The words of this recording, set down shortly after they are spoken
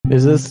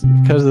Is this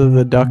because of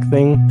the duck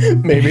thing?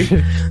 Maybe.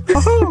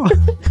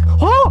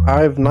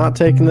 I've not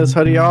taken this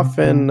hoodie off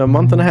in a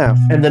month and a half.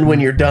 And then when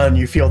you're done,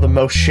 you feel the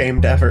most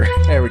shamed ever.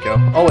 There we go.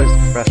 Always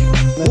professional.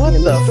 What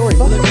the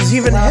fuck is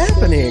even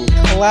happening?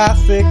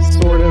 Classic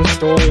sort of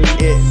story.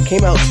 It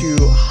came out to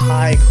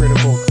high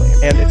critical acclaim,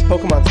 and it's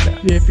Pokemon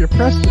Snap. If you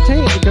press the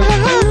tape, it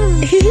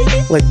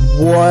goes. Like,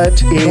 what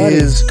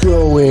is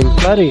going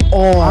Buddy,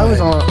 on?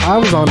 I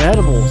was on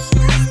edibles.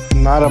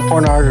 Not a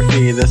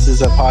pornography. This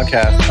is a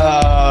podcast.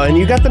 And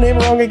you got the name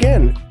wrong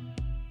again.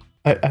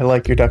 I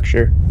like your duck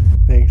shirt.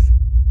 Thanks.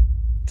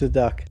 It's a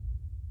duck.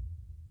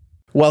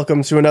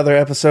 Welcome to another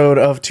episode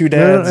of Two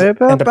Dads and a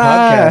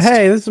Podcast.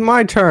 Hey, this is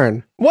my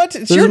turn. What?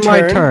 It's This your is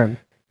turn. my turn.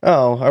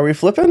 Oh, are we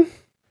flipping?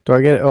 Do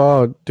I get it?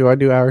 Oh, do I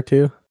do hour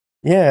two?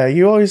 Yeah,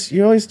 you always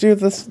do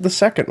the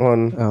second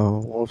one.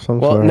 Oh, well,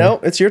 Well,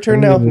 no, it's your turn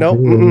now.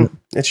 No,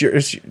 it's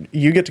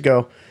you get to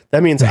go.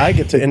 That means I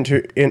get to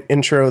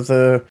intro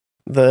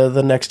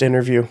the next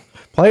interview.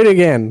 Play it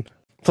again.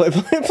 Play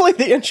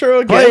the intro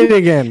again. Play it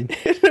again.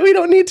 We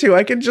don't need to.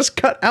 I can just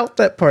cut out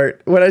that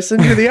part when I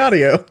send you the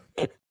audio.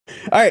 All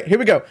right, here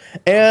we go.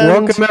 And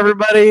Welcome,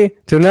 everybody,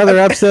 to another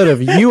episode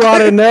of You Ought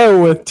to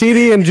Know with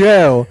TD and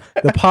Joe,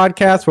 the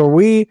podcast where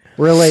we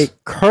relate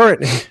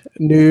current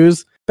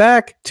news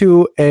back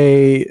to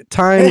a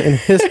time in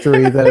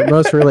history that it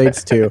most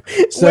relates to.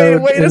 So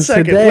wait a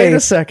second. Today, Wait a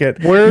second.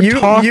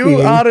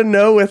 You ought to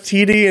know with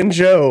TD and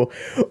Joe.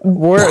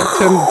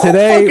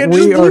 Today Fucking we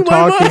just blew are my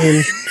talking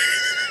mind.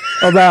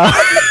 about.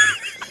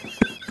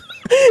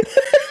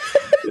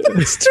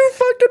 It's too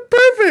fucking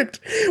perfect.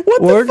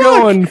 What We're the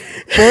fuck? going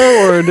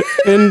forward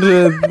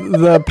into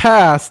the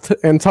past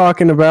and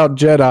talking about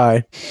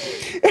Jedi.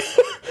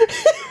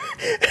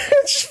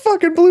 It just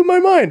fucking blew my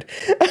mind.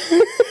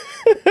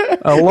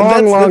 A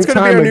long That's gonna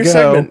time be our new ago.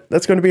 segment.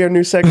 That's going to be our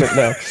new segment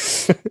now.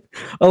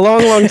 A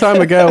long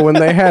time ago, when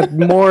they had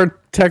more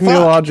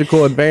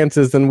technological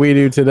advances than we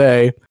do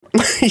today.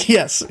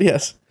 yes.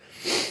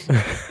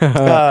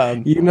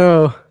 You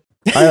know,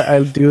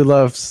 I do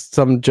love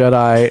some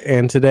Jedi,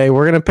 and today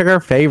we're gonna pick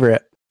our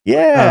favorite.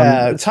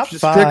 Yeah, top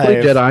five. Strictly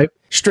Jedi.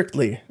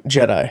 Strictly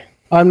Jedi.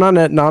 I'm not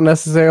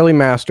necessarily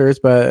masters,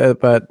 but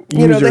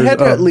You know, they had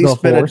to users at of least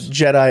the been a Force.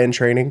 Jedi in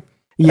training.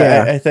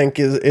 Yeah, I think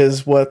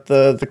is what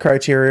the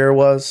criteria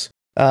was.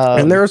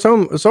 and there are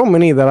so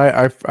many that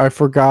I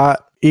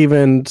forgot.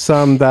 Even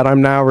some that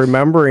I'm now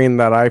remembering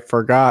that I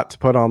forgot to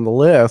put on the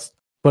list.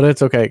 But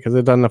it's okay because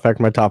it doesn't affect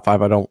my top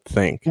five. I don't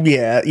think.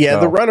 Yeah.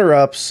 So. The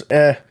runner-ups.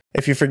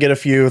 If you forget a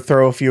few,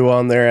 throw a few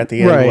on there at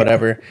the end. Right.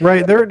 Whatever.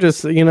 Right, there are just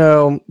some in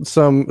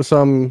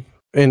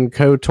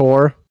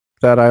KOTOR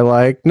that I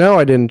like. No,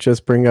 I didn't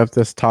just bring up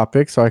this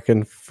topic so I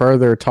can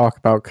further talk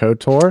about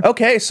KOTOR.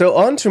 Okay, so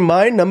on to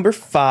my number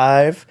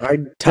five. I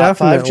Top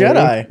five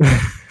definitely-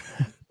 Jedi.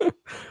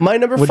 My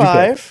number What'd you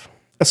five,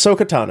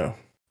 Ahsoka Tano.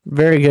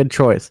 Very good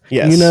choice.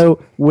 Yes. You know,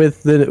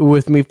 with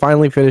me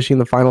finally finishing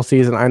the final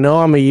season, I know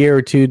I'm a year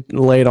or two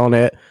late on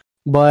it,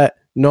 but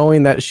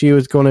knowing that she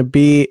was going to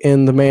be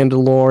in The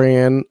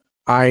Mandalorian,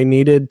 I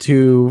needed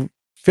to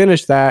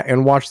finish that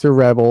and watch through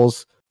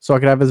Rebels so I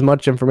could have as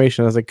much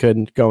information as I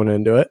could going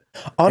into it.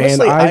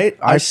 Honestly, And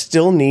I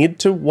still need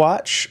to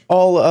watch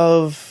all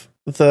of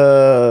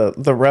the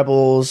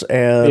Rebels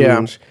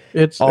and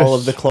all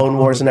of the Clone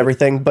Wars and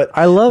everything, but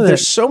I love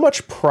there's it. so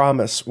much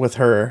promise with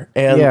her,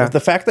 and Yeah.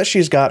 the fact that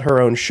she's got her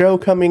own show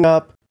coming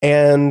up,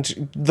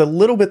 and the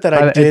little bit that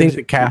I I did think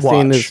the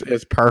casting watch.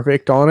 is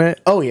perfect on it.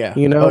 Oh yeah,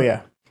 you know? Oh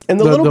yeah, and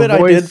the The- little the bit I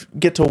voice- did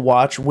get to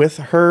watch with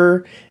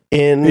her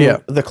in Yeah.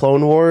 the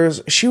Clone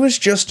Wars, she was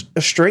just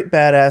a straight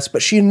badass,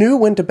 but she knew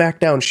when to back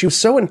down. She was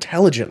so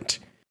intelligent.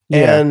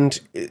 Yeah. And,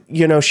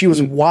 you know, she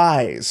was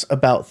wise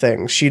about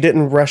things. She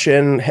didn't rush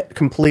in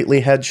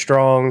completely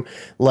headstrong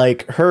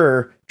like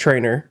her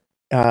trainer.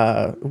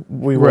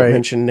 We won't Right.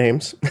 mention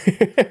names.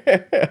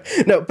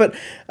 No, but,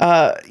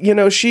 you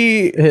know,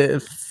 she...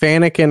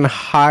 Fanakin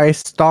High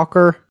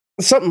Stalker.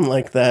 Something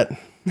like that.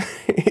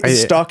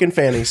 Stalking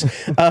fannies.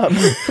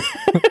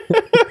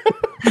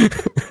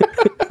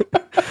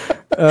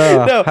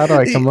 No, how do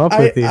I come up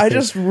with these? I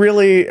things?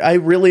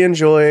 really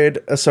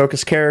enjoyed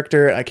Ahsoka's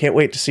character. I can't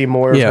wait to see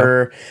more of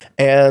her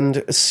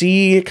and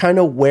see kind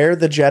of where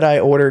the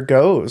Jedi Order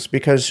goes,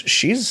 because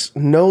she's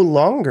no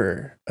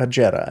longer a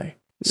Jedi.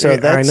 So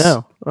that's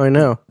I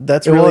know.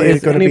 That's really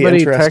is going to be anybody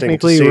interesting.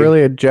 technically to see.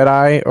 really a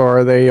Jedi, or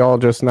are they all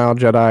just now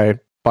Jedi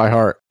by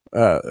heart,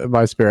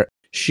 by spirit?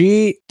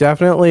 She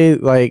definitely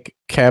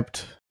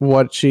kept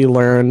what she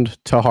learned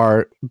to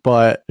heart,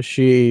 but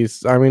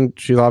she's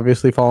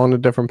obviously following a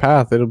different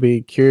path. It'll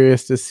be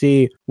curious to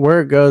see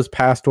where it goes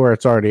past where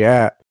it's already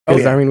at. Oh,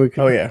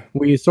 yeah.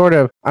 We sort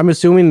of, I'm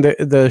assuming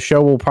the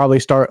show will probably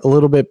start a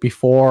little bit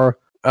before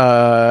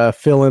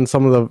fill in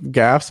some of the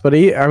gaps, but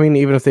even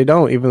if they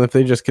don't, even if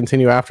they just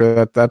continue after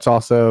that, that's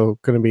also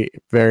going to be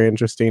very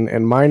interesting.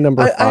 And my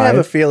number five, I have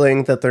a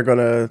feeling that they're going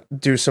to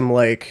do some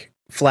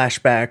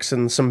flashbacks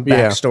and some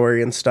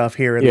backstory and stuff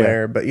here and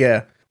there, but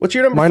yeah. What's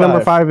your number My five?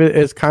 number five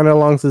is kind of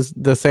along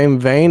the same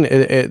vein.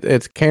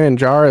 It's Kanan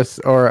Jarrus,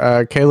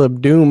 or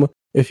Caleb Doom,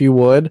 if you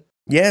would.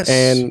 Yes.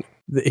 And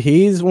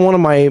he's one of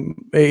my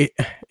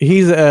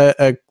he's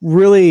a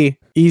really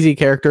easy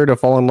character to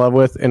fall in love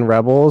with in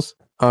Rebels.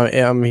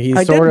 He's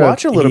I did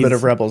watch a little bit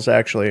of Rebels,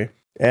 actually.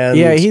 And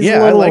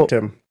I liked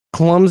him.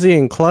 Clumsy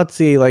and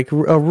klutzy, like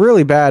a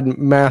really bad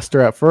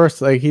master at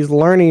first. Like he's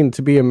learning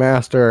to be a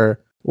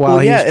master while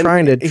he's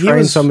trying to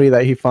train somebody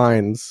that he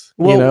finds.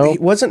 Well,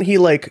 wasn't he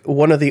like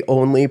one of the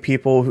only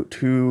people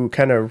who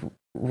kind of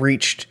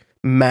reached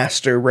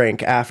master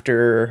rank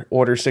after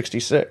Order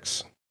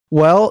 66?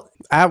 Well,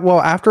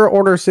 after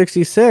Order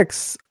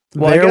 66,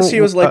 I guess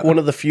he was like one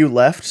of the few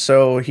left,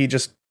 so he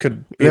just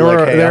could be there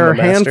were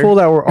a handful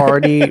that were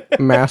already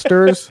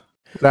masters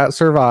that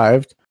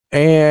survived.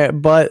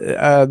 But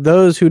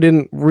those who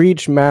didn't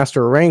reach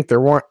master rank,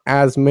 there weren't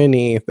as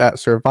many that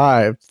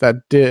survived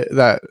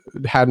that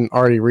hadn't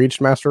already reached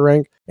master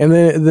rank. And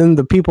then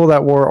the people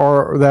that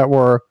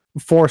were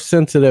force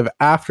sensitive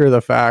after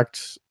the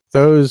fact,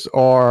 those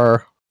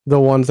are the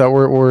ones that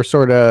were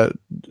sort of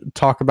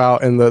talk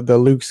about in the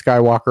Luke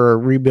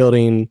Skywalker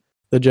rebuilding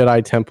the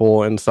Jedi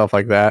Temple and stuff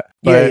like that.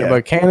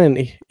 But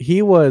Kanan,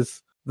 he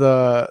was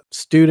the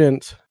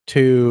student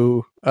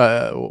to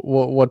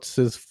what's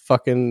his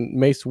fucking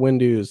Mace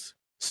Windu's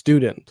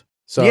student.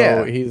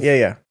 So he's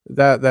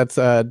that's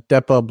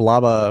Depa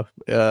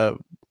Blaba,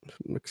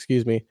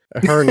 excuse me,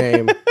 her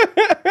name.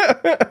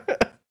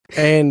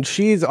 And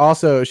she's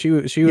also she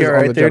was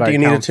on the there. Jedi Do you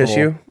need Council. a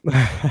tissue?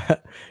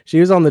 She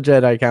was on the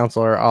Jedi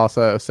Council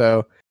also.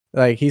 So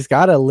like he's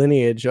got a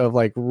lineage of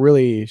like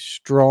really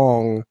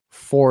strong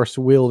force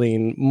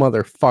wielding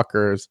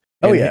motherfuckers.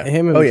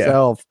 Him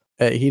himself.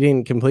 He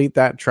didn't complete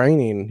that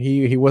training.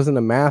 He wasn't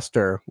a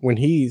master when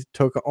he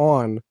took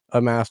on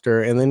a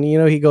master, and then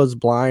he goes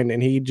blind,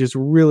 and he just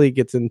really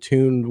gets in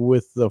tune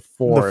with the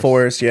force. The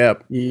force, yeah.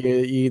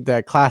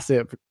 That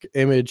classic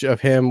image of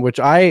him, which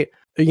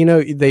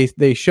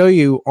they show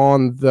you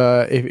on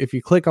the if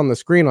you click on the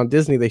screen on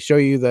Disney, they show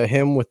you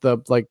him with the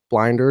like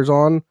blinders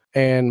on,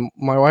 and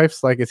my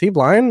wife's like, "Is he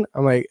blind?"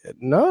 I'm like,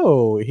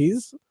 "No,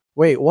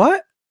 wait,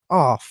 what?"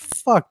 Oh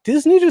fuck!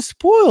 Disney just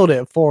spoiled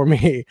it for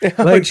me.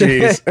 Like,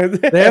 jeez,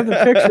 they have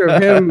the picture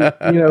of him,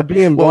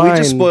 being blind. Well, we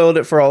just spoiled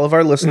it for all of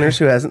our listeners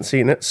who hasn't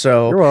seen it.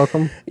 So you're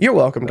welcome. You're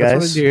welcome,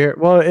 guys.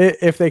 Well,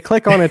 if they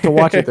click on it to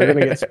watch it, they're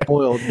gonna get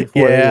spoiled.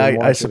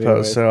 I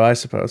suppose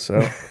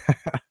so.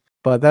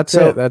 But that's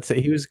it. That's it.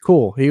 He was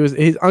cool.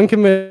 He's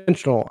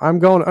unconventional. I'm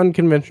going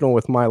unconventional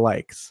with my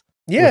likes.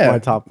 Yeah, with my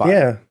top 5.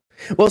 Yeah.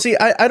 Well, see,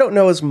 I don't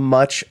know as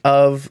much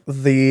of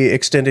the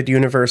extended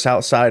universe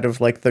outside of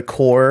like the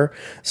core,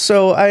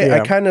 so I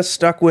kind of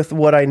stuck with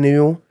what I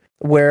knew,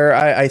 where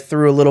I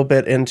threw a little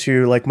bit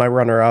into like my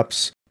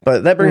runner-ups.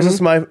 But that brings us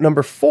to my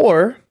number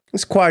 4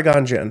 is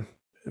Qui-Gon Jinn.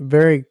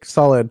 Very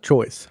solid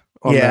choice.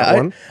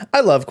 I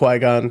love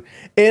Qui-Gon,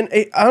 and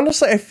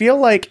honestly, I feel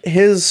like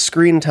his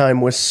screen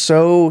time was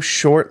so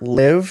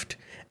short-lived,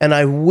 and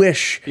I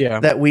wish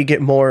that we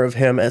get more of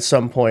him at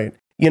some point.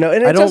 And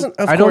it doesn't,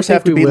 of course,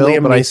 have to be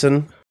Liam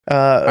Neeson.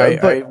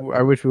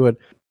 I wish we would.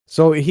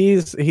 So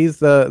he's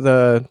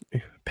the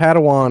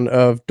Padawan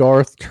of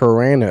Darth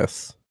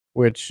Tyrannus,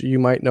 which you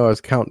might know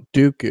as Count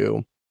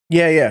Dooku.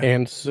 Yeah.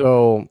 And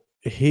so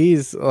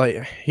he's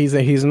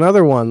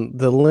another one.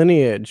 The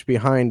lineage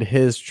behind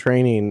his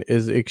training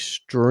is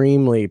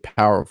extremely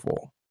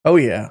powerful. Oh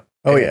yeah.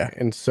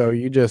 And so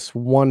you just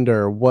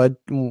wonder what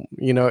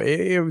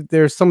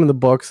there's some of the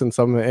books and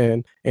some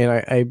and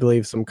I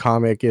believe some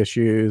comic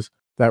issues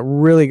that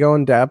really go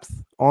in depth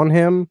on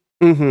him,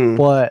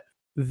 but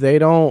they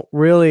don't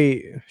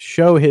really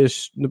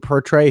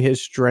portray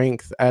his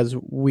strength as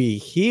we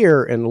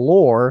hear in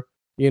lore,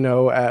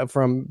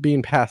 from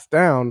being passed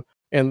down,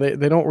 and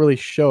they don't really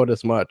show it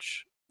as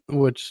much,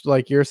 which,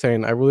 like you're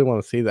saying, I really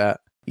want to see that.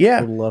 Yeah.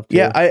 I would love to.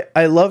 Yeah,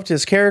 I loved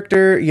his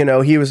character.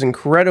 He was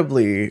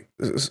incredibly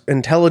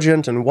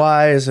intelligent and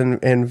wise and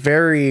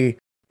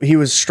he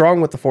was strong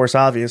with the Force,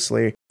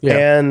 obviously.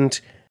 Yeah. And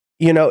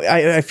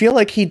I feel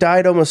like he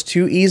died almost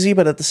too easy,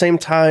 but at the same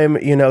time,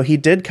 he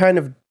did kind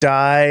of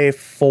die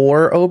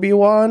for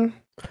Obi-Wan.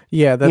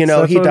 Yeah,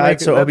 that's he died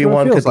so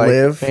Obi-Wan could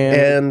live,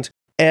 and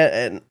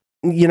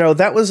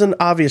that was an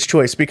obvious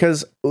choice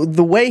because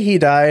the way he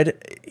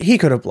died, he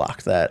could have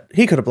blocked that.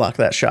 He could have blocked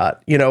that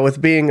shot,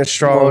 with being a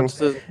strong.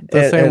 Well,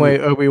 the same way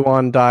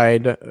Obi-Wan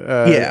died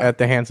at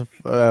the hands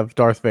of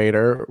Darth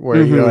Vader,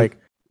 where you're like,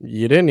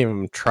 you didn't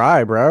even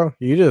try, bro.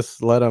 You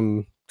just let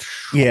him.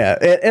 Yeah,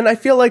 and I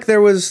feel like there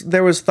was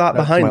thought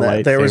behind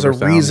that. There was a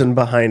reason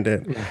behind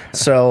it.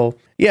 So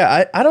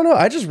yeah, I don't know.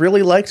 I just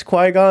really liked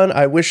Qui-Gon.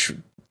 I wish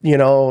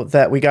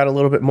that we got a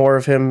little bit more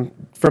of him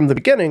from the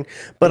beginning.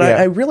 But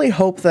I really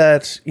hope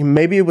that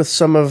maybe with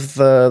some of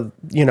the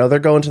they're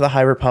going to the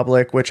High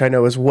Republic, which I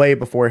know is way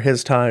before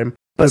his time.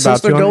 But since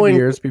they're going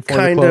years before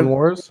the Clone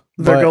Wars,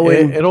 they're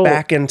going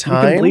back in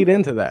time. You can bleed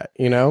into that,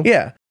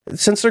 Yeah.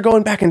 Since they're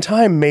going back in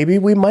time, maybe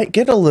we might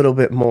get a little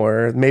bit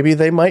more. Maybe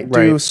they might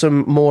do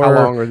some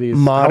more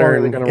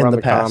modern in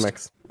the past.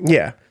 Comics?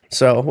 Yeah.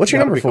 So, what's your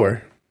number 4?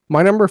 Cool.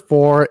 My number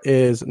 4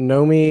 is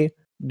Nomi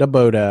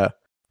Dabota,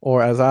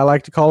 or as I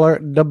like to call her,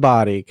 the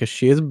body, because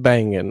she is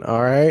banging.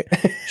 All right,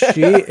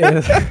 she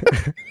is.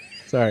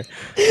 Sorry,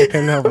 I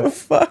couldn't help it.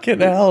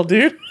 Fucking hell,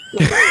 dude.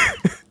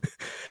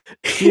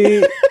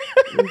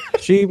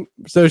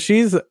 So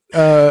she's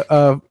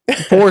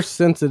force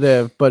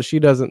sensitive, but she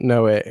doesn't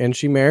know it, and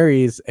she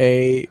marries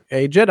a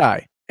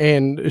Jedi,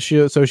 and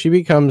she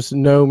becomes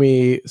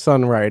Nomi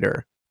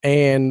Sunrider,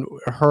 and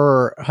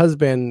her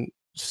husband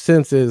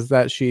senses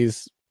that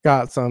she's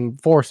got some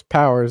force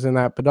powers in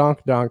that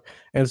badonkadonk,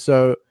 and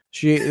so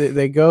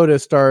they go to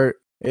start.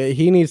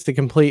 He needs to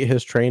complete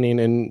his training,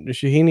 and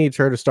he needs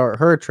her to start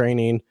her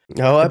training.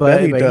 Oh, I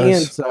bet he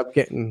does.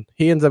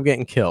 He ends up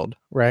getting killed,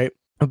 right,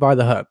 by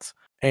the Hutts,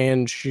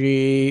 and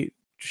she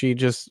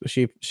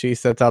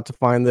sets out to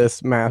find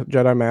this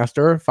Jedi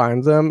Master,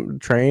 finds him,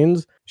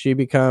 trains. She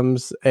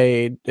becomes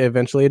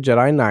eventually a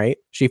Jedi Knight.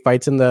 She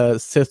fights in the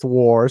Sith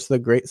Wars, the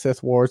Great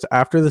Sith Wars.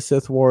 After the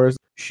Sith Wars,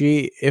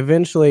 she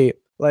eventually,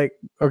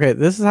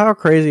 this is how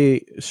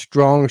crazy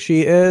strong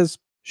she is.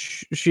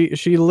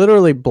 She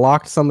literally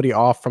blocked somebody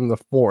off from the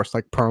Force,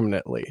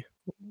 permanently.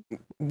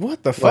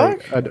 What the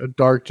fuck? A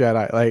dark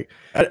Jedi.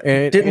 I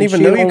didn't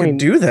even know you could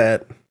do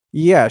that.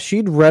 Yeah,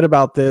 she'd read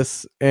about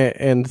this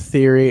in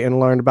theory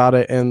and learned about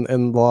it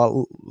in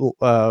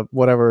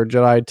whatever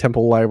Jedi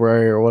Temple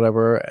Library or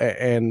whatever,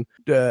 and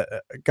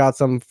got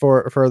some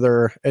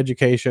further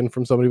education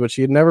from somebody, but she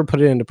had never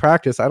put it into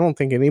practice. I don't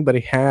think anybody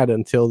had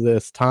until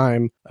this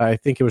time. I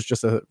think it was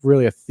just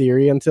really a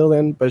theory until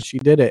then, but she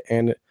did it,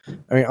 and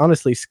I mean,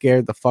 honestly,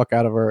 scared the fuck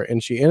out of her,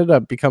 and she ended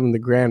up becoming the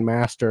Grand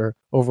Master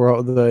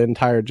over the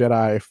entire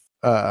Jedi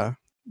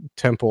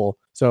temple.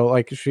 So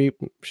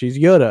she's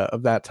Yoda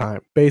of that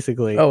time,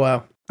 basically. Oh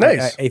wow,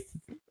 nice.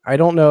 I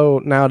don't know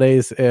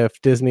nowadays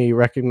if Disney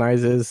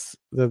recognizes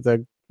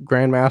the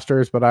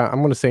Grandmasters, but I'm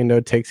going to say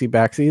no takesy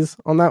backsies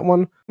on that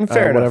one.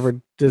 Fair enough.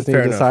 Whatever Disney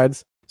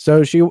decides.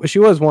 So she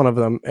was one of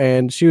them,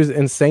 and she was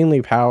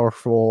insanely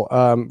powerful,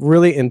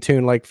 really in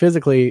tune,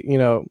 physically,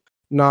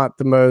 not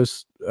the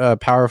most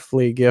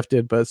powerfully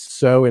gifted, but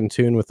so in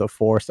tune with the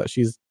Force that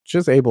she's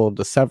just able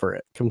to sever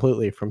it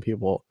completely from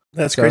people.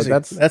 That's crazy.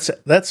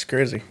 That's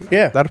crazy.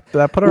 Yeah.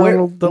 That put her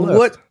on the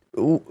list.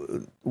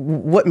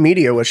 What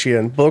media was she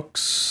in?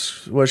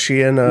 Books? Was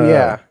she in?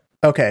 Yeah.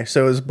 Okay,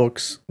 so it was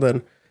books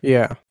then.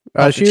 Yeah.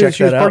 She was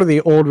part of the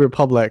Old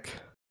Republic.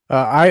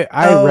 I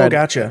read.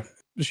 Gotcha.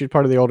 She's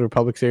part of the Old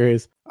Republic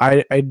series.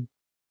 They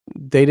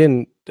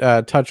didn't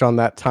touch on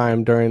that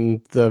time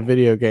during the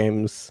video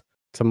games,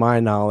 to my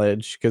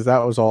knowledge, because that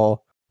was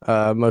all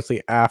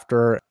mostly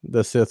after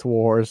the Sith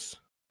Wars.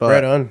 But,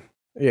 right on.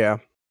 Yeah.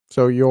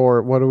 So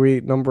what are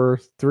we, number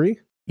 3?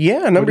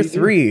 Yeah, number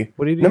 3.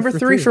 What do you do? Number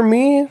 3 for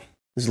me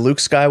is Luke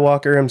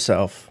Skywalker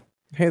himself.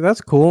 Hey,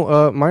 that's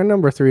cool. My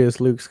number 3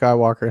 is Luke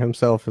Skywalker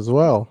himself as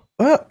well.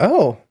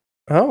 Oh.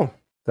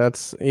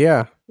 That's,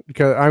 yeah.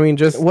 Because, I mean,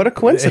 just... What a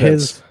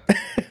coincidence.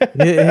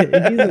 He's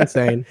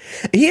insane.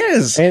 He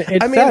is. And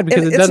it's sad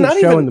because it doesn't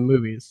show in the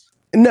movies.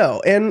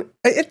 No, and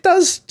it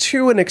does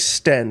to an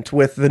extent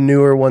with the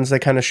newer ones. They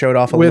kind of showed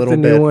off a little bit.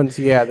 With the new ones,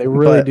 yeah, they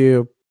really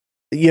do.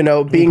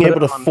 Being able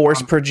to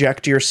force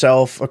project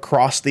yourself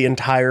across the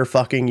entire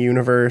fucking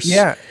universe.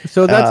 Yeah,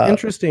 so that's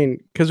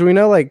interesting because we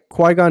know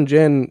Qui-Gon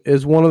Jinn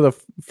is one of the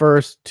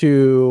first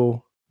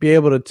to be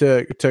able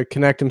to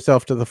connect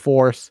himself to the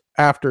Force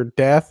after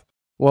death.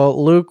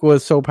 Well, Luke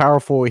was so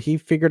powerful, he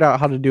figured out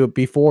how to do it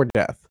before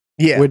death.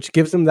 Yeah, which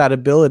gives him that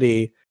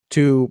ability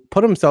to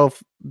put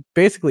himself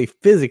basically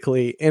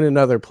physically in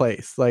another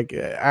place,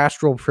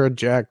 astral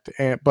project,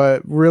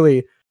 but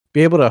really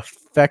be able to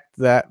affect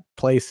that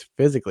place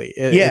physically.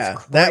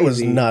 That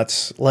was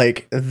nuts.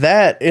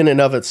 That in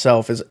and of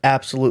itself is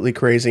absolutely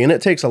crazy, and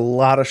it takes a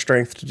lot of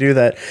strength to do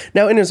that.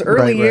 Now, in his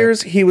early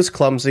years, he was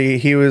clumsy.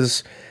 He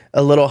was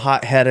a little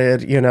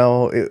hot-headed.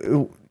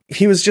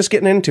 He was just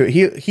getting into it.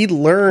 He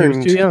learned. He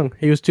was too young.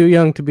 He was too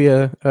young to be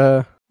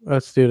a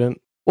student.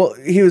 Well,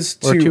 he was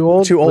too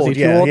old. Too old.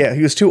 Yeah,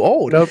 he was too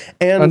old. Nope.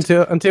 And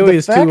until he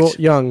was too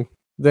young.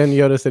 Then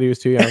Yoda said he was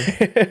too young.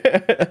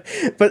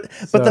 but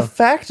the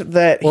fact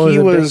that he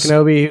was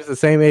Kenobi, he was the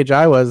same age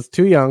I was,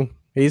 too young.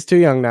 He's too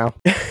young now.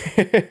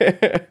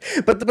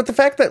 but the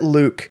fact that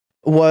Luke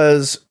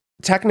was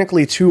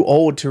technically too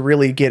old to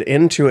really get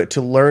into it,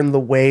 to learn the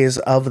ways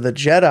of the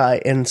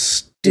Jedi, and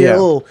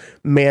still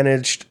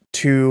managed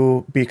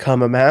to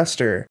become a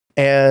master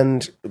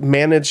and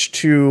managed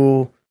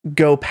to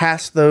go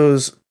past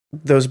those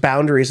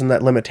boundaries and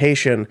that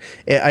limitation.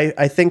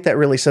 I think that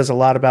really says a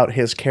lot about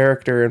his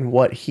character and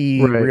what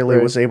he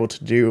was able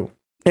to do.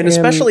 And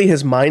especially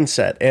his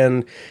mindset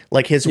and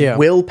his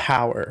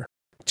willpower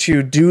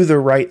to do the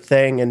right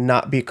thing and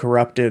not be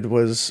corrupted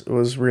was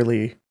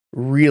really,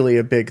 really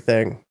a big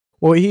thing.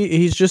 Well,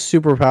 he's just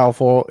super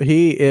powerful.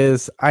 He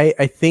is, I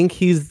think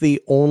he's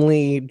the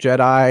only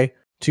Jedi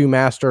to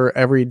master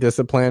every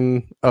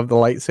discipline of the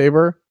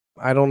lightsaber.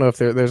 I don't know if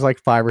there's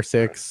 5 or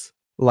 6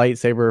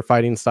 lightsaber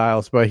fighting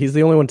styles, but he's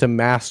the only one to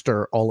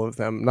master all of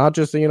them. Not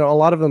just, a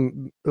lot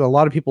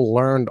of people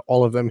learned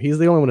all of them. He's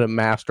the only one to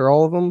master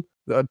all of them,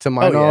 to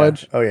my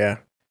knowledge. Yeah. Oh yeah.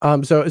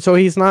 So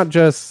he's not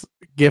just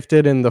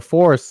gifted in the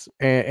Force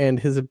and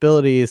his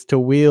abilities to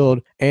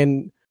wield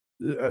and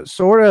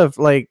sort of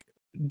like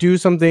do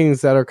some things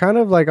that are kind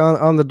of like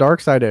on the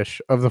dark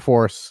side-ish of the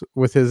Force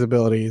with his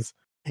abilities.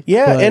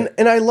 Yeah,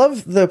 and I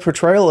love the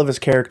portrayal of his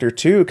character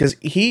too, because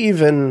he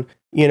even,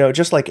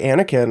 just like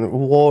Anakin,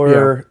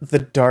 wore the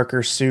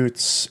darker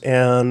suits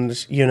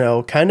and,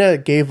 kind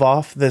of gave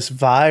off this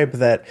vibe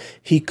that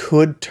he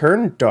could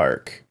turn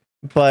dark,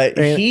 but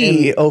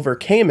he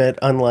overcame it,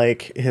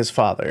 unlike his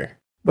father.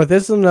 But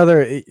this is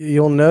another,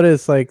 you'll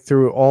notice like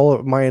through all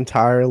of my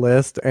entire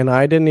list, and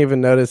I didn't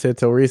even notice it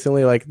till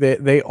recently, like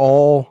they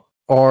all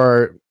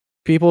are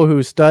people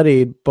who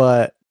studied,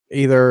 but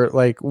either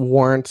like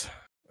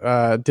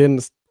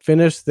didn't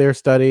finish their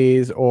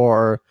studies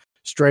or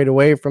strayed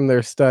away from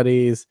their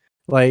studies.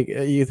 Like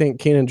you think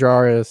Kanan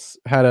Jarrus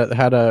had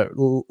a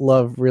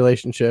love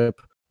relationship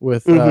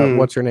with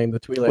what's her name, the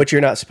Twi'lek, which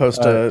you're not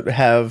supposed to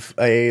have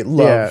a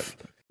love.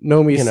 Yeah.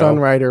 Nomi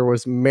Sunrider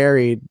was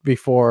married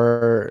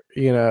before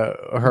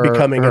her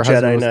becoming her a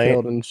Jedi was Knight,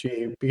 killed and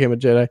she became a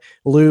Jedi.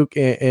 Luke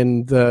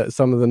in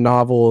some of the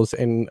novels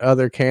and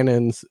other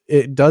canons,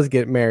 it does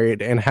get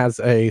married and has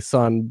a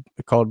son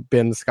called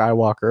Ben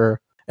Skywalker.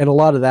 And a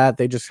lot of that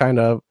they just kind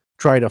of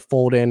try to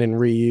fold in and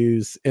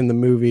reuse in the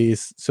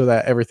movies so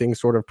that everything's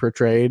sort of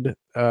portrayed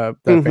that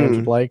fans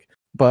would like.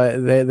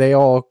 But they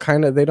all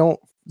kind of they don't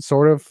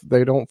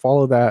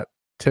follow that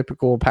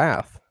typical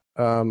path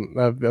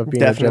of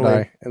being a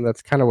Jedi, and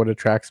that's kind of what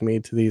attracts me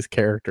to these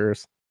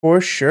characters. For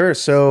sure.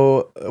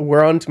 So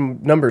we're on to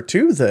number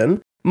 2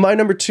 then. My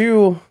number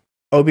 2,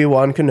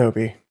 Obi-Wan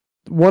Kenobi.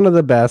 One of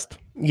the best.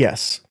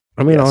 Yes.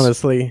 I mean,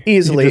 honestly.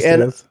 Easily.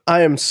 And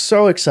I am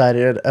so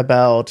excited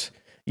about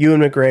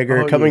Ewan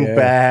McGregor coming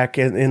back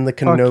in the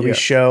Kenobi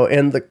show,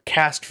 and the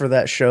cast for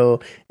that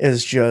show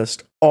is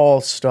just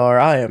all-star.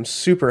 I am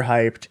super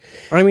hyped.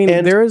 I mean,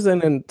 there is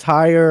an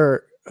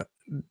entire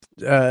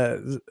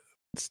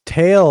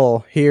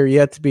tale here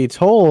yet to be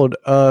told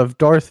of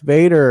Darth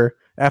Vader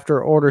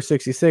after Order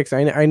 66.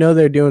 I know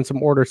they're doing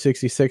some Order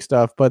 66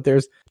 stuff, but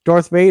there's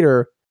Darth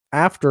Vader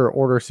after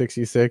Order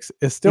 66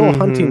 is still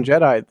hunting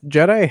Jedi.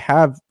 Jedi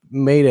have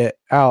made it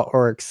out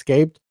or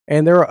escaped,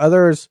 and there are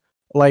others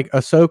like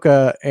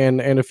Ahsoka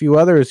and a few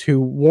others who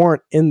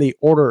weren't in the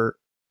Order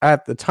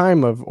at the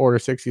time of Order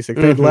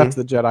 66. They'd left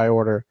the Jedi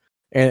Order,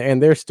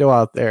 and they're still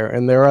out there,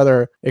 and there are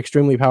other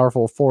extremely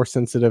powerful Force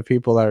sensitive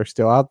people that are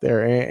still out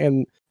there,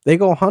 and they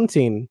go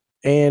hunting,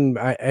 and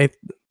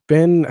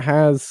Ben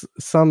has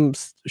some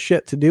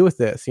shit to do with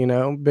this,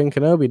 Ben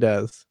Kenobi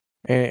does,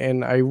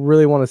 and I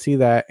really want to see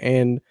that.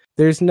 And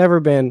there's never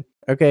been,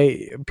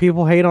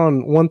 people hate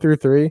on 1 through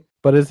 3,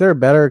 but is there a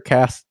better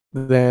cast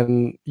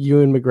than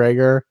Ewan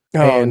McGregor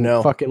and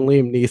fucking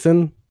Liam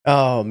Neeson?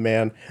 Oh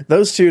man,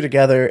 those two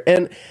together.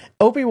 And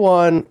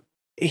Obi-Wan,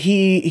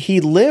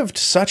 he lived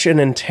such an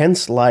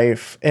intense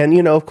life,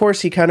 and of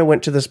course he kind of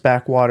went to this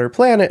backwater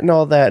planet and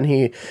all that, and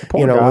he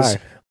was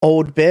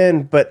old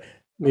Ben, but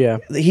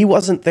he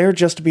wasn't there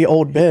just to be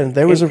old Ben.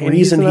 There was a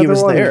reason he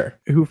was there.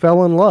 Who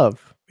fell in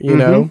love,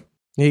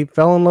 he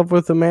fell in love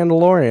with the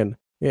Mandalorian.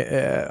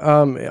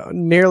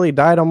 Nearly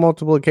died on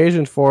multiple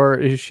occasions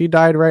she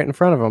died right in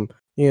front of him,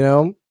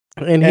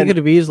 and he could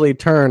have easily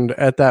turned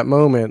at that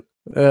moment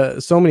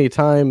so many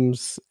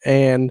times.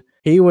 And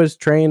he was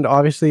trained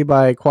obviously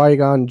by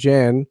Qui-Gon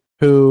Jinn,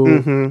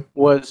 who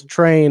was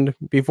trained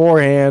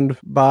beforehand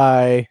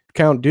by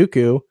Count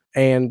Dooku.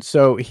 And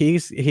so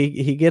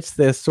he gets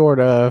this sort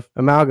of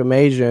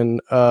amalgamation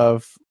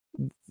of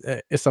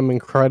some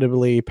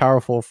incredibly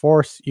powerful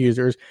Force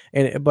users,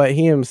 but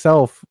he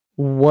himself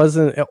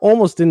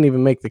almost didn't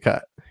even make the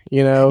cut.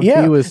 He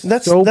was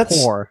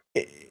poor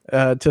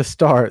to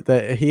start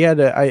that he had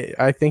to.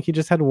 I think he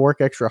just had to work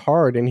extra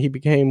hard, and he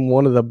became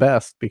one of the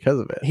best because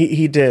of it.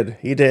 He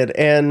did,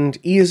 and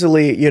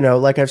easily,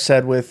 like I've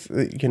said with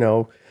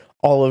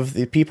all of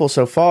the people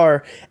so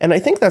far, and I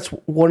think that's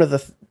one of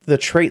the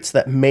traits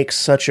that makes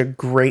such a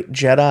great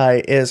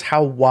Jedi is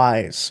how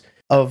wise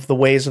of the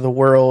ways of the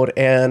world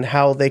and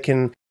how they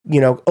can,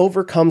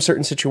 overcome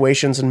certain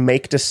situations and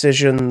make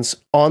decisions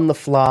on the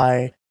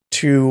fly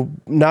to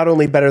not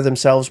only better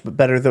themselves, but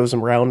better those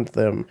around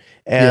them.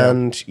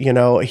 And,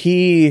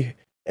 he,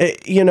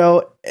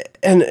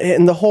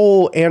 and the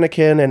whole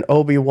Anakin and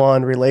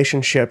Obi-Wan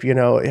relationship,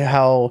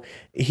 how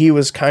he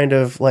was kind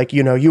of like,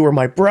 you were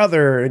my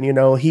brother, and,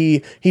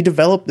 he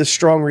developed this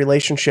strong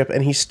relationship,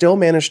 and he still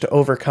managed to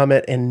overcome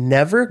it and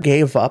never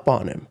gave up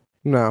on him.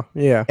 No,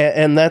 yeah.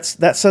 And that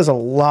says a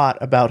lot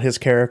about his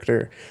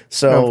character.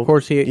 So of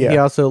course he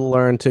also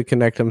learned to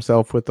connect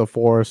himself with the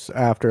Force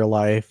after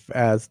life,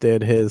 as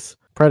did his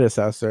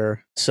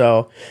predecessor.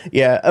 So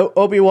yeah,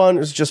 Obi-Wan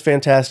is just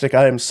fantastic.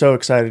 I am so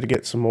excited to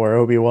get some more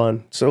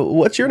Obi-Wan. So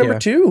what's your number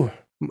 2?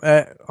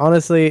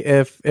 Honestly,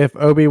 if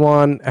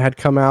Obi-Wan had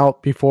come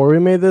out before we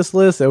made this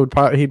list,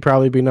 he'd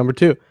probably be number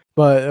 2.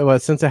 But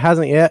since it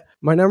hasn't yet,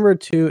 my number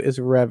 2 is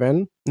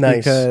Revan.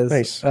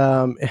 Nice.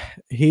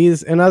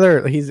 He's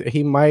another.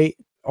 He might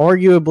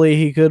arguably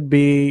he could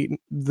be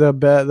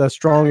the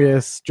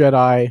strongest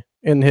Jedi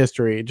in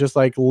history, just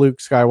like Luke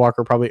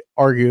Skywalker probably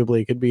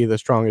arguably could be the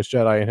strongest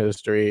Jedi in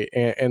history,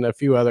 and a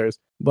few others.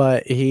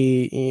 But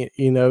he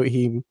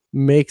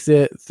makes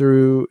it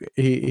through.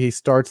 He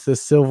starts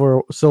this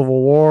civil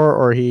war,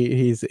 or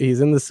he's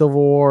in the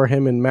Civil War,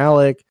 him and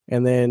Malik,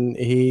 and then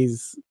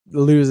he's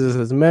loses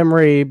his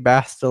memory.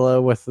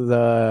 Bastila with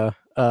the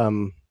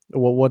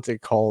what's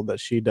it called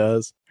that she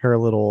does? Her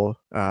little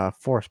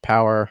force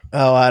power.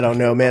 Oh, I don't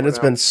know, man. It's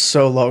been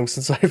so long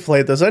since I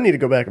played those. I need to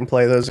go back and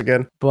play those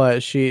again.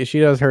 But she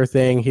does her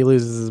thing. He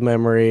loses his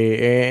memory,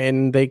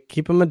 and they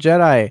keep him a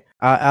Jedi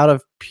out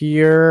of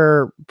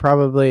pure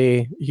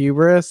probably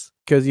hubris,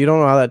 because you don't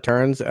know how that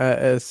turns.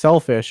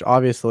 Selfish,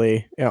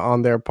 obviously,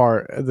 on their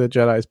part, the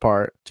Jedi's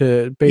part,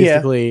 to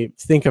basically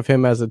think of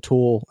him as a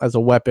tool, as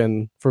a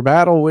weapon for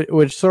battle,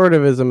 which sort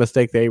of is a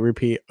mistake they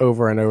repeat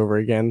over and over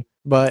again.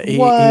 But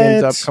he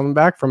ends up coming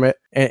back from it,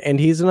 and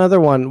he's another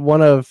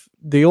one of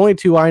the only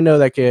two I know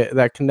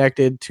that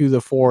connected to the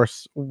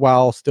Force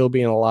while still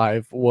being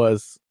alive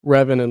was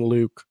Revan and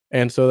Luke,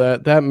 and so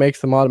that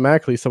makes them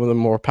automatically some of the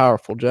more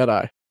powerful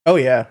Jedi. Oh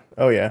yeah.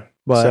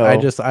 But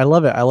I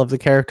love it. I love the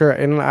character,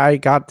 and I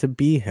got to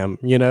be him.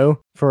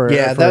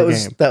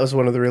 That was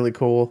one of the really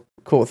cool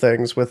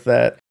things with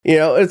that.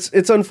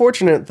 It's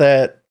unfortunate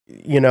that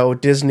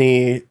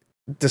Disney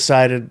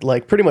decided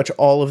like pretty much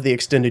all of the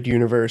extended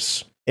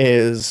universe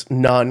is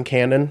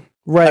non-canon.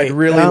 Right. I'd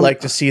really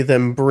like to see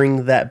them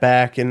bring that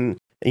back and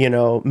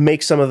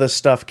make some of this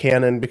stuff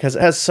canon, because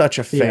it has such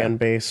a fan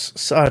base,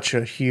 such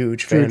a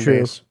huge fan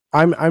base.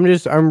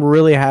 I'm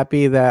really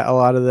happy that a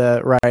lot of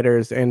the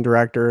writers and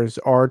directors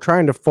are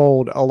trying to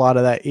fold a lot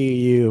of that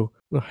EU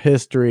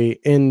history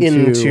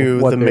into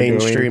the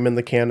mainstream and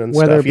the canon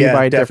whether stuff. it be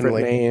by a different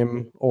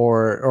name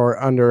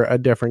or under a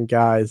different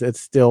guise. It's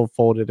still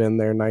folded in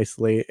there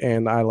nicely,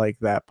 and I like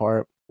that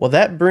part. Well,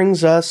 that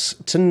brings us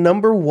to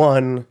number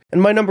 1,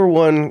 and my number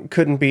 1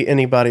 couldn't be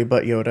anybody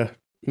but Yoda.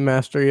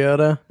 Master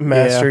Yoda.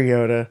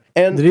 Yoda.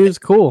 And the dude's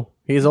cool.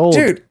 He's old.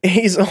 Dude,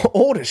 he's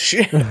old as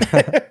shit.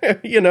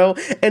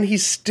 And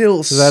he's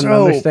still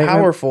so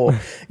powerful.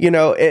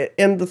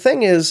 And the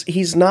thing is,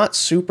 he's not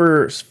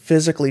super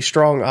physically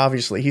strong,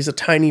 obviously. He's a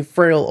tiny,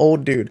 frail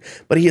old dude,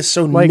 but he is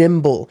so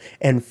nimble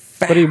and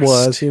fast. But he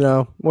was,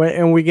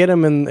 and we get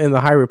him in the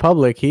High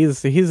Republic.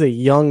 He's a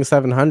young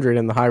 700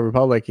 in the High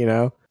Republic,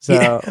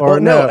 So,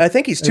 I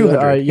think he's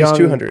 200. He's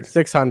 200.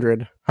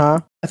 600, huh?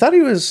 I thought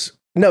he was...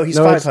 No, he's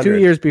 500. It's 2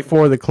 years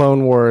before the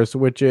Clone Wars,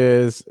 which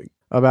is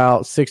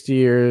about 60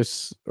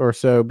 years or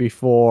so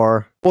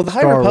before. Well, the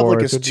High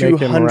Republic is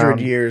 200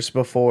 years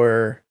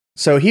before,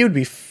 so he would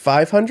be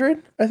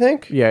 500, I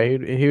think. Yeah,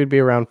 he would be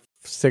around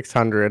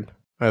 600,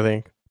 I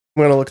think.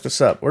 I'm gonna look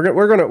this up. We're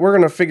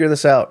gonna figure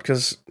this out,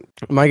 because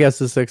my guess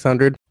is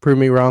 600. Prove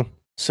me wrong.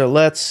 So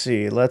let's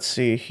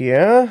see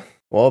here.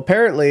 Well,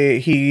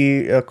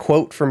 apparently a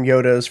quote from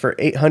Yoda is, "For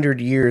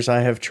 800 years I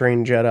have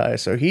trained Jedi,"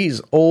 so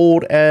he's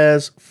old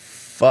as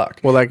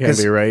fuck. Well, that can't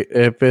be right.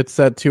 If it's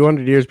at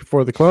 200 years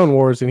before the Clone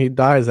Wars and he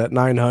dies at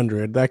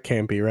 900, that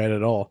can't be right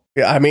at all.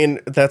 Yeah, I mean,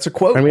 that's a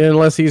quote. I mean,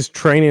 unless he's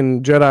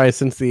training Jedi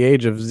since the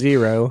age of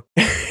 0.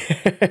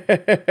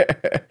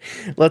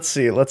 Let's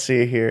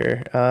see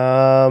here.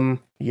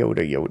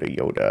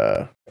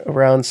 Yoda.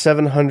 Around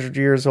 700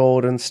 years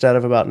old instead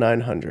of about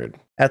 900.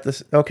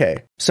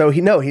 So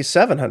he's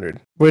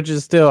 700. Which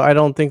is still, I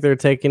don't think they're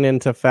taking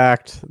into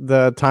fact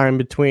the time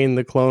between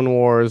the Clone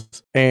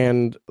Wars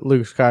and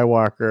Luke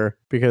Skywalker,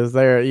 because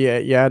you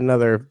had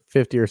another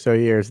 50 or so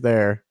years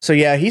there. So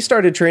yeah, he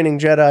started training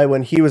Jedi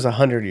when he was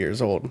 100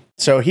 years old.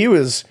 So he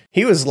was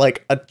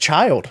like a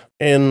child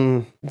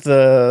in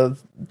the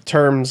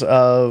terms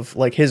of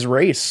like his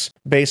race,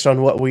 based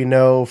on what we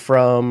know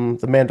from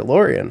The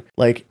Mandalorian.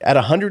 Like at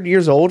 100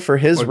 years old for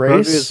his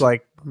race, is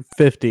like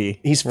 50.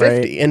 He's 50,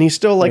 right? And he's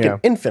still like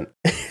an infant.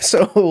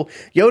 So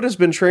Yoda's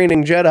been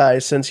training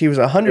Jedi since he was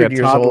 100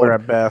 years old,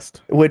 at best,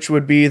 which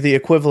would be the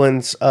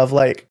equivalence of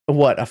like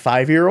what, a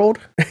 5-year-old?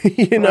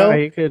 He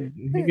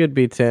could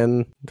be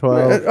 10,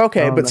 12.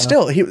 Okay, but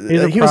still, he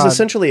was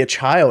essentially a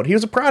child. He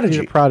was a prodigy.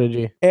 He's a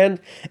prodigy,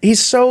 and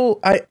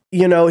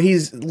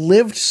he's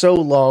lived so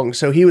long,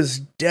 so he was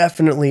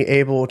definitely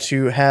able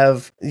to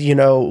have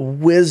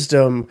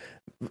wisdom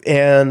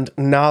and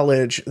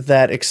knowledge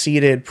that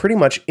exceeded pretty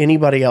much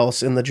anybody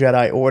else in the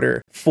Jedi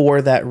Order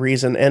for that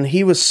reason. And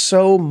he was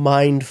so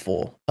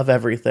mindful of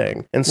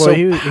everything and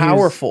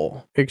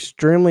powerful. He was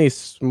extremely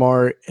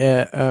smart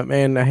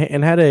and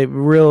had a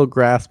real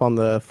grasp on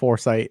the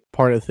foresight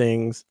part of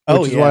things,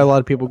 which is why a lot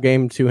of people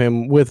came to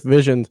him with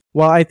visions.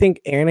 Well, I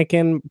think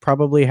Anakin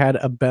probably had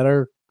a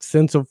better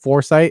sense of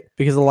foresight,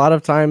 because a lot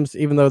of times,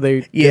 even though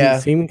they didn't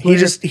seem clear,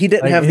 he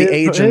didn't have the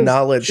age and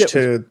knowledge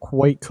to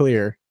quite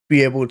clear.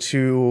 be able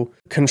to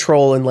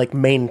control and like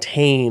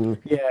maintain.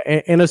 Yeah,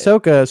 and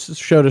Ahsoka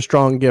showed a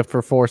strong gift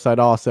for foresight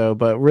also,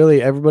 but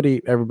really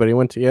everybody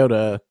went to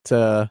Yoda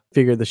to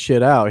figure the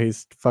shit out.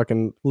 He's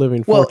fucking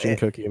living fortune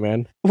cookie,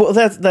 man. Well,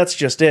 that's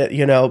just it,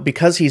 you know,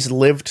 because he's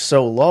lived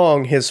so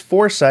long, his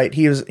foresight,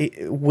 he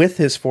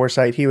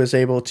was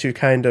able to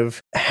kind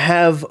of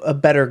have a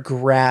better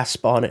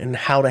grasp on it and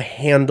how to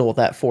handle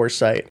that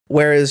foresight.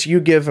 Whereas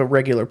you give a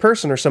regular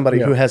person or somebody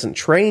who hasn't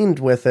trained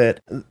with it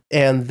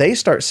and they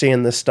start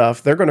seeing this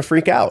stuff, they're going to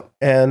freak out.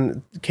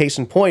 And case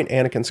in point,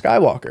 Anakin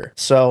Skywalker.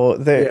 So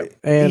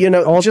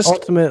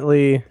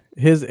ultimately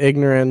his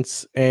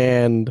ignorance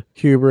and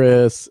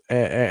hubris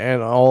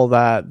and all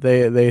that,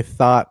 they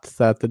thought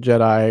that the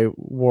Jedi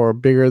were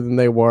bigger than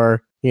they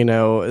were, you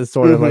know, is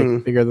sort of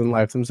like bigger than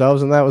life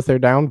themselves, and that was their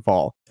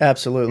downfall.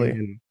 Absolutely.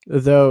 And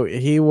though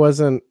he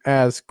wasn't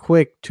as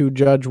quick to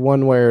judge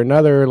one way or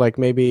another, like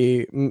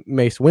maybe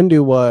Mace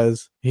Windu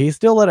was, he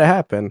still let it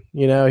happen.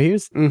 You know, he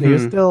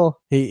still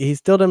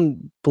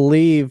didn't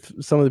believe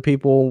some of the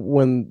people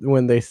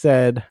when they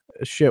said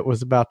shit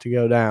was about to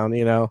go down,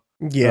 you know.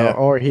 Yeah.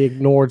 Or he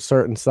ignored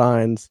certain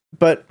signs.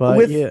 But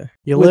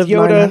you live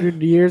Yoda,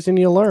 900 years and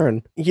you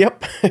learn.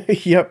 Yep.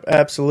 Yep,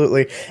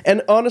 absolutely.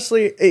 And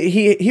honestly,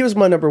 he was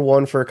my number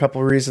one for a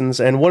couple of reasons,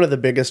 and one of the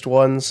biggest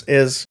ones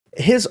is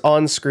his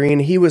on-screen.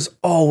 He was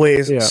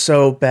always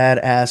so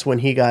badass when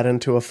he got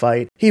into a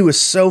fight. He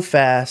was so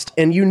fast,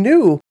 and you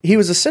knew he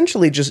was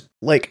essentially just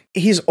like,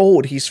 he's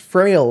old, he's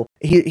frail,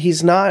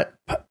 he's not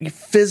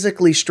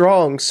physically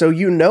strong, so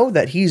you know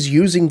that he's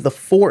using the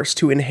Force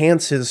to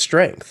enhance his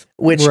strength,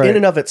 which in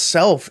and of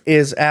itself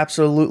is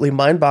absolutely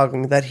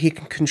mind-boggling that he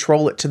can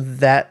control it to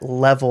that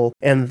level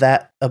and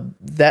that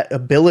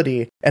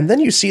ability. And then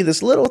you see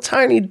this little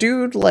tiny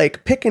dude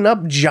like picking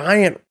up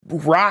giant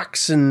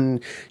rocks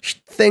and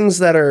things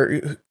that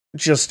are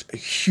just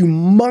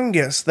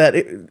humongous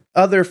that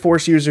other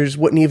Force users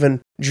wouldn't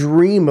even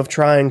dream of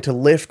trying to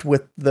lift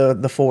with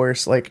the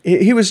Force. Like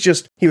he was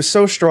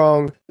so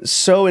strong,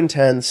 so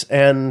intense,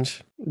 and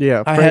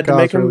I had to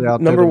make him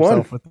really number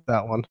one with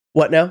that one.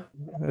 What now?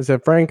 I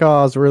said Frank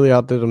Oz really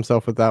outdid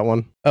himself with that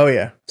one. Oh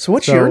yeah. So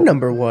what's your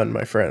number one,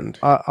 my friend?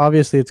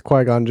 Obviously it's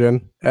Qui-Gon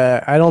Jinn.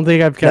 I don't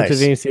think I've kept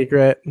it any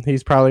secret.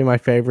 He's probably my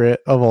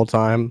favorite of all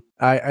time.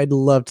 I'd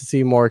love to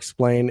see more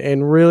explained.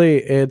 And really,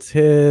 it's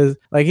his,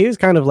 like, he was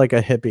kind of like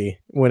a hippie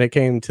when it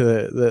came to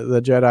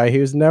the Jedi. He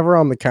was never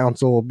on the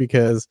council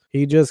because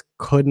he just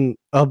couldn't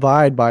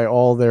abide by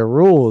all their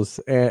rules.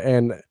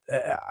 And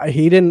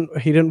he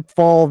didn't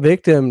fall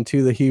victim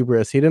to the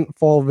hubris. He didn't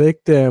fall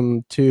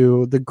victim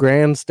to the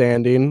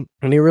grandstanding,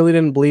 and he really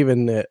didn't believe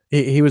in it.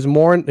 He was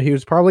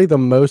probably the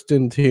most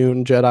in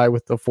tune Jedi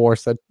with the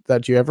Force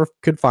that you ever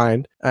could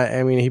find.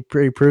 I mean, he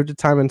proved it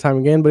time and time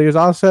again, but he was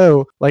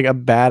also like a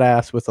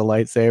badass with a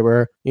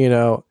lightsaber. You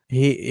know,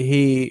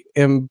 he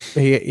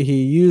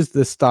used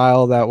the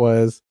style that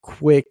was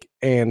quick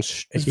and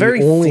it's very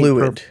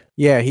fluid.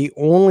 He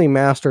only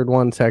mastered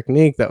one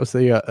technique. That was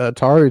the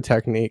Ataru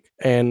technique,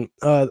 and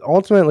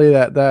ultimately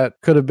that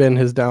could have been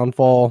his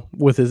downfall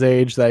with his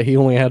age. That he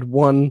only had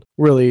one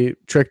really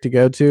trick to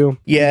go to.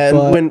 Yeah,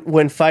 and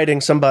when fighting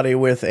somebody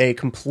with a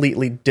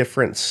completely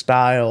different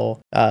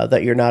style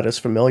that you're not as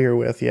familiar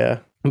with,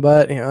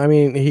 But you know, I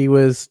mean, he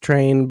was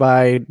trained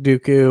by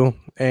Dooku.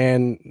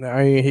 And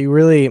I mean, he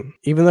really,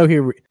 even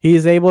though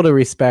he's able to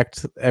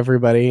respect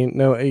everybody,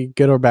 no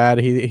good or bad,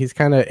 he's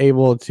kind of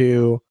able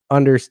to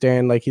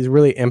understand, like, he's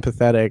really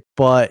empathetic,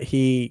 but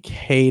he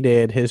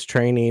hated his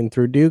training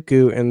through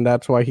Dooku, and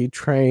that's why he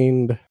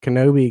trained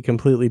Kenobi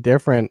completely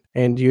different,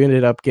 and you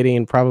ended up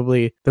getting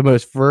probably the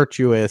most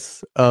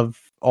virtuous of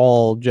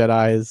all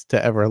Jedis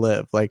to ever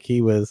live. Like,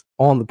 he was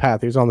on the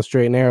path, he was on the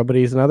straight and narrow, but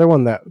he's another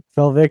one that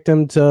fell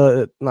victim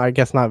to, I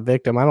guess not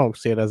victim, I don't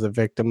see it as a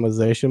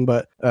victimization,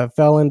 but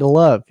fell into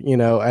love, you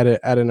know, at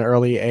an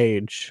early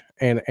age,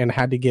 and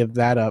had to give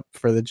that up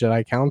for the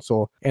Jedi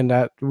Council, and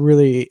that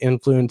really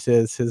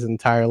influences his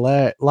entire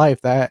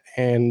life. That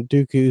and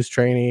Dooku's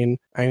training.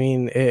 I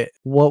mean,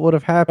 what would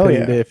have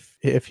happened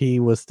if he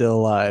was still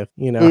alive?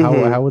 You know,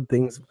 how would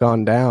things have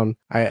gone down?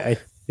 I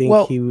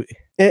think he.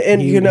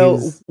 And you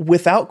know,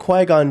 without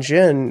Qui-Gon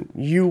Jinn,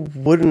 you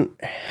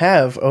wouldn't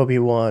have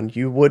Obi-Wan,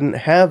 you wouldn't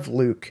have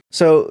Luke,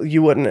 so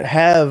you wouldn't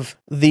have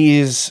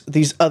these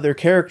other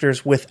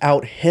characters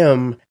without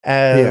him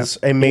as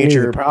a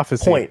major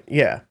point.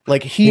 Yeah,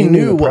 like he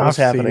knew what was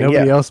happening.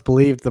 Nobody else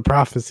believed the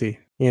prophecy.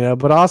 You know,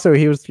 but also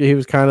he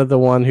was kind of the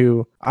one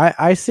who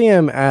I see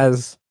him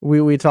as,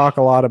 we talk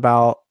a lot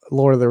about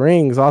Lord of the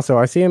Rings. Also,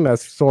 I see him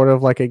as sort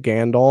of like a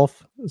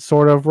Gandalf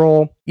sort of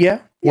role.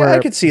 Yeah, I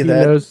could see that.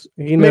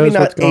 He knows maybe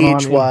not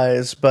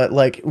age-wise, but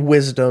like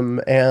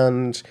wisdom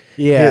and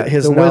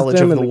his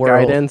knowledge of the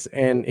world, guidance,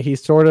 and he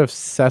sort of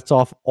sets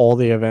off all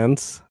the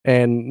events,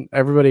 and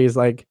everybody's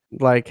like,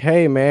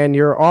 hey man,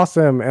 you're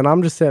awesome, and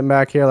I'm just sitting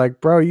back here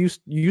like, bro,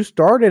 you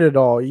started it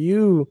all.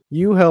 You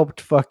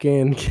helped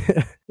fucking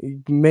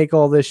make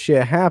all this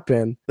shit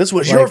happen. This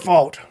was your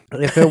fault.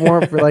 If it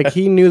weren't for, like,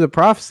 he knew the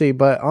prophecy,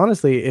 but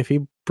honestly, if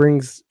he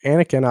brings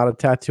Anakin out of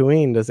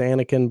Tatooine? Does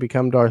Anakin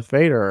become Darth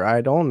Vader?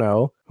 I don't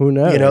know. Who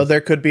knows? You know,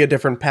 there could be a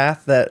different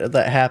path that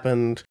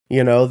happened.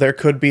 You know, there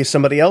could be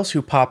somebody else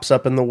who pops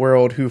up in the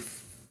world who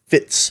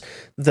fits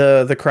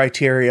the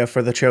criteria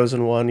for the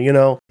chosen one. You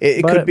know,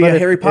 it could be a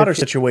Harry Potter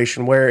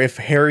situation where if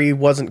Harry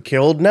wasn't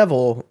killed,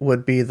 Neville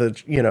would be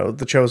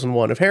the chosen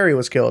one if Harry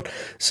was killed.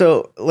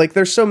 So like,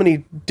 there's so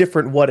many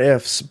different what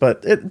ifs,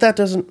 but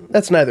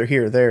that's neither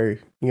here nor there.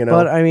 You know,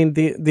 but I mean,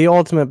 the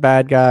ultimate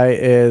bad guy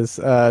is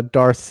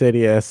Darth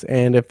Sidious,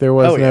 and if there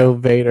was no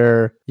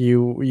Vader,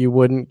 you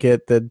wouldn't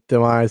get the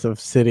demise of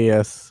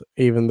Sidious,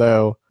 even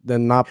though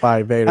then not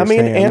by Vader's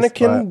hands,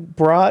 Anakin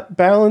brought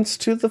balance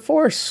to the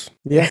Force.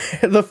 Yeah,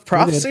 the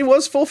prophecy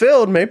was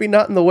fulfilled. Maybe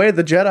not in the way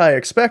the Jedi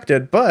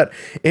expected, but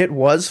it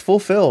was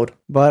fulfilled.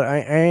 But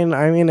I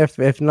mean,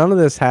 if none of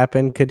this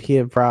happened, could he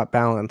have brought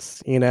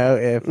balance? You know,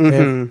 if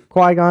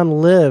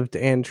Qui-Gon lived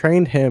and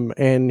trained him,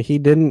 and he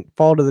didn't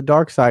fall to the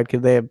dark side,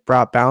 could they have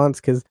brought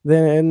balance? Because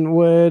then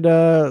would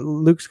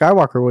Luke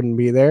Skywalker wouldn't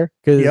be there?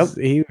 Because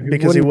he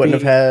wouldn't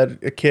have had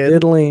a kid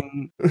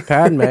diddling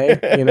Padme.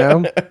 You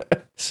know.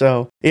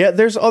 So yeah,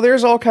 there's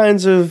all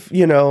kinds of,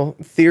 you know,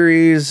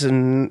 theories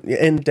and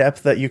in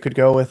depth that you could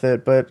go with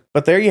it, but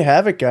there you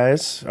have it,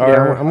 guys.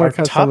 I'm gonna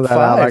cut some of that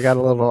out. I got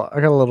a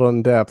little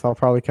in depth. I'll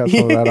probably cut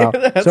some of that out.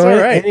 That's all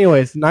right.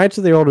 Anyways, Knights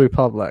of the Old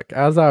Republic.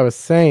 As I was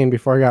saying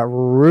before, I got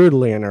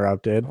rudely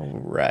interrupted. All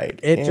right,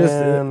 it just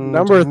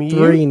number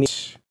 3.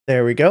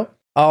 There we go.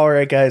 All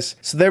right, guys.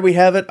 So there we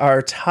have it.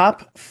 Our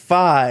top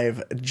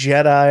 5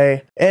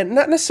 Jedi, and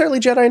not necessarily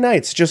Jedi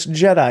Knights, just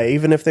Jedi,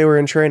 even if they were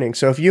in training.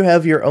 So if you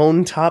have your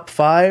own top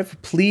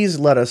 5, please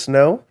let us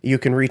know. You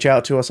can reach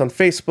out to us on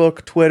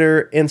Facebook,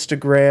 Twitter,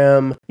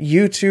 Instagram,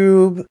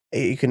 YouTube.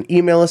 You can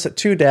email us at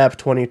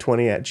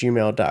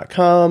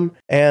 2dap2020@gmail.com,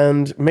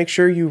 and make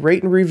sure you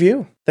rate and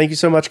review. Thank you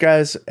so much,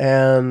 guys,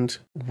 and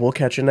we'll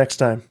catch you next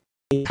time.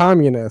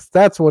 Communist.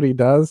 That's what he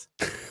does.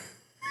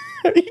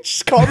 You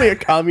just called me a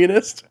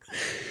communist.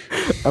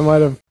 I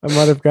might have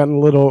gotten a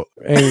little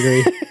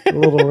angry, a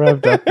little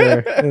revved up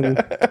there,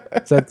 and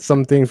said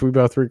some things we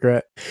both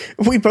regret.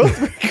 We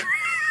both regret.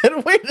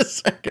 Wait a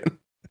second.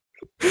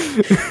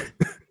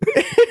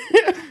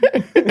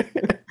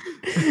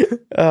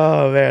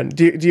 Oh man,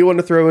 do you want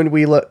to throw in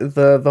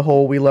the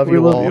whole "we love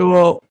you all"? We love you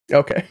all.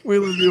 Okay, we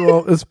love you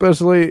all,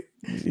 especially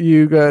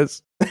you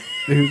guys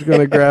who's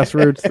going to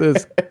grassroots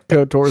this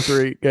KOTOR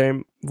 3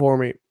 game for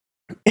me.